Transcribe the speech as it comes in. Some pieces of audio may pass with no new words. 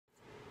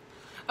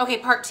Okay,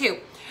 part 2.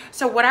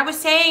 So what I was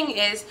saying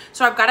is,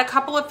 so I've got a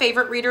couple of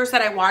favorite readers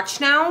that I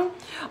watch now.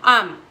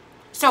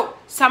 So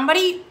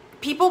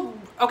people,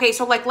 okay,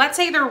 so like let's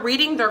say they're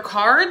reading their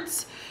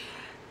cards.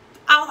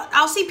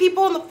 I'll see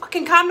people in the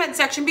fucking comment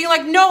section be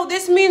like, no,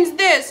 this means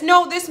this.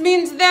 No, this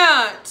means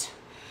that.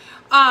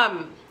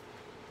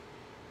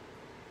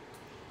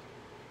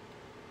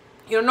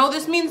 You know, no,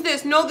 this means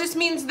this. No, this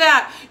means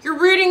that. You're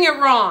reading it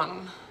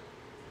wrong.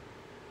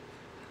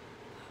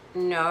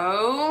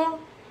 No.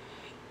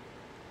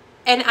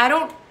 And I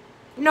don't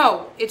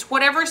know. It's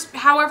whatever,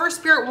 however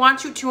spirit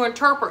wants you to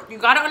interpret. You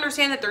got to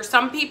understand that there's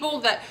some people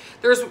that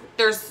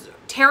there's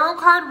tarot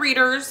card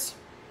readers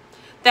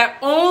that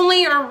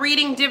only are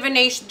reading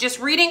divination, just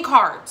reading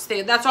cards.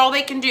 That's all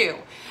they can do.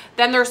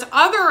 Then there's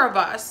other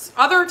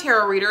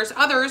tarot readers,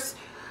 others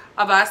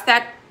of us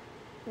that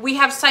we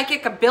have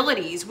psychic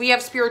abilities. We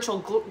have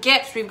spiritual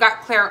gifts. We've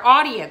got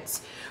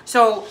clairaudience.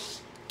 So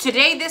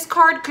today this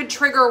card could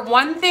trigger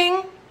one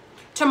thing.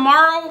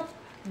 Tomorrow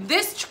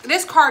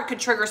this card could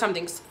trigger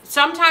something.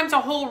 Sometimes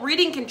a whole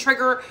reading can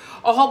trigger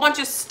a whole bunch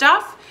of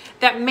stuff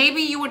that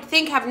maybe you would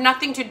think have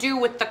nothing to do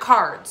with the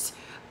cards,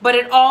 but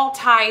it all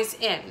ties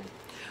in.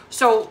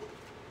 So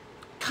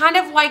kind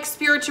of like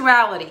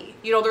spirituality,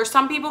 you know, there's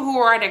some people who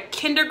are at a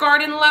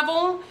kindergarten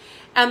level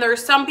and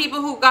there's some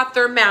people who got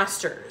their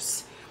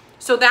masters.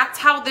 So that's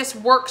how this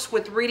works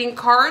with reading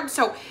cards.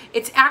 So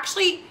it's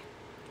actually,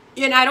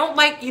 and I don't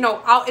like, you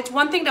know, it's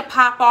one thing to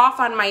pop off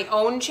on my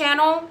own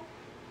channel.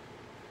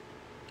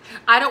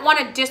 I don't want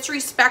to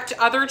disrespect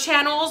other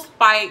channels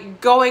by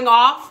going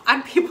off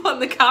on people in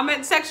the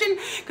comment section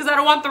because I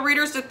don't want the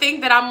readers to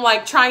think that I'm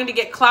like trying to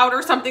get clout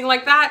or something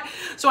like that.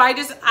 So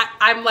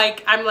I'm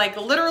like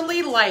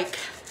literally like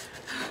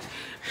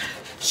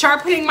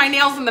sharpening my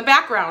nails in the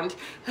background.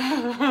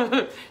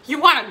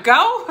 You want to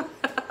go?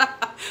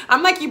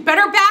 I'm like, you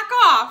better back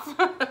off.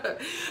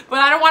 But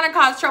I don't want to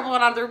cause trouble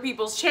on other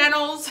people's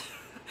channels.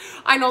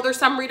 I know there's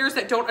some readers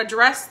that don't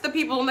address the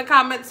people in the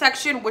comment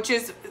section, which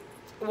is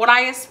what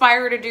I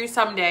aspire to do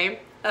someday.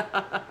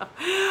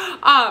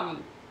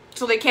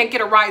 So they can't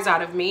get a rise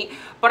out of me.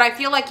 But I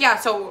feel like, yeah,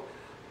 so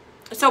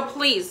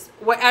please,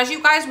 as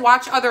you guys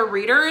watch other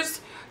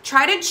readers,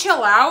 try to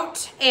chill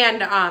out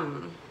and,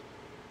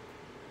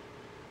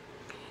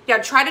 yeah,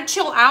 try to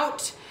chill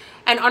out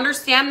and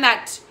understand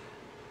that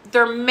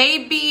there may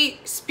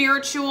be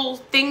spiritual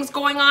things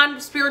going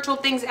on, spiritual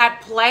things at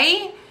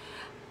play.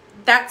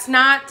 That's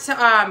not,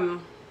 I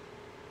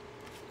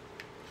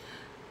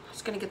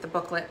was gonna get the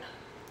booklet.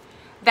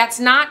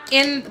 That's not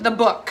in the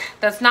book.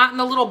 That's not in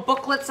the little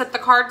booklets that the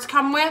cards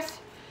come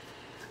with.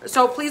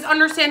 So please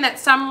understand that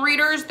some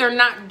readers, they're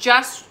not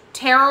just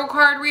tarot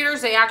card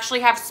readers. They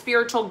actually have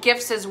spiritual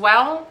gifts as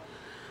well.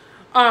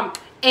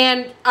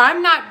 And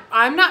I'm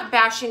not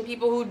bashing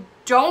people who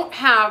don't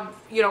have,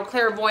 you know,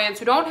 clairvoyance,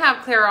 who don't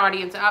have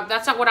clairaudience.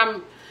 That's not what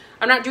I'm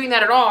not doing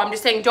that at all. I'm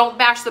just saying don't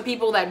bash the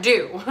people that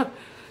do.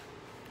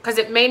 Because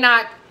it may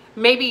not,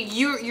 maybe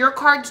your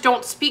cards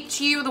don't speak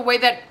to you the way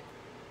that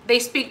they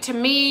speak to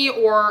me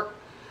or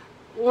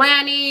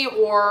Lanny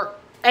or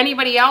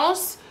anybody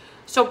else.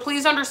 So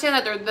please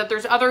understand that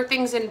there's other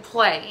things in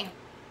play.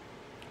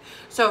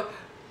 So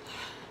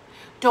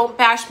don't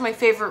bash my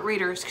favorite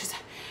readers because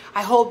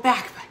I hold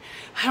back. But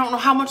I don't know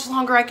how much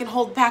longer I can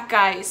hold back,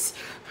 guys.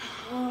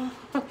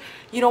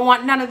 You don't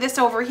want none of this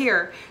over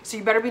here. So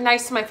you better be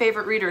nice to my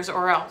favorite readers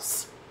or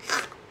else.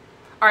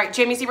 All right,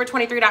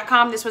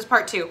 JamieZebra23.com. This was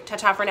part 2.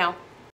 Ta-ta for now.